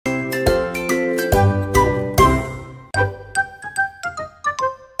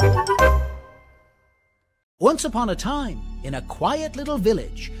Once upon a time, in a quiet little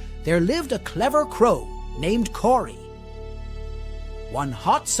village, there lived a clever crow named Cory. One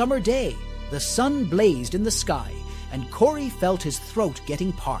hot summer day, the sun blazed in the sky, and Cory felt his throat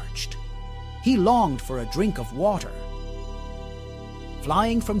getting parched. He longed for a drink of water.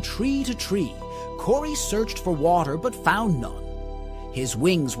 Flying from tree to tree, Cory searched for water but found none. His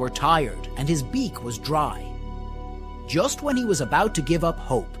wings were tired and his beak was dry. Just when he was about to give up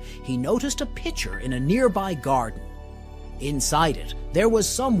hope, he noticed a pitcher in a nearby garden. Inside it, there was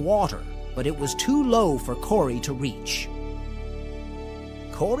some water, but it was too low for Cory to reach.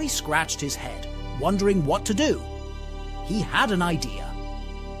 Cory scratched his head, wondering what to do. He had an idea.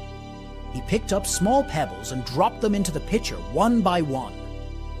 He picked up small pebbles and dropped them into the pitcher one by one.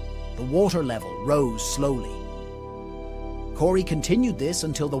 The water level rose slowly. Cory continued this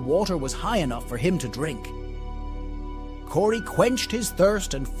until the water was high enough for him to drink. Cory quenched his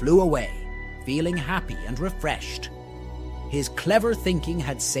thirst and flew away, feeling happy and refreshed. His clever thinking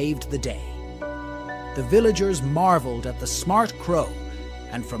had saved the day. The villagers marveled at the smart crow,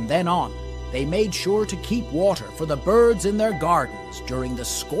 and from then on, they made sure to keep water for the birds in their gardens during the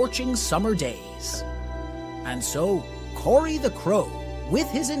scorching summer days. And so, Cory the Crow, with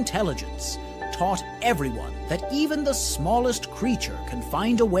his intelligence, taught everyone that even the smallest creature can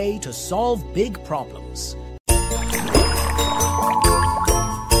find a way to solve big problems,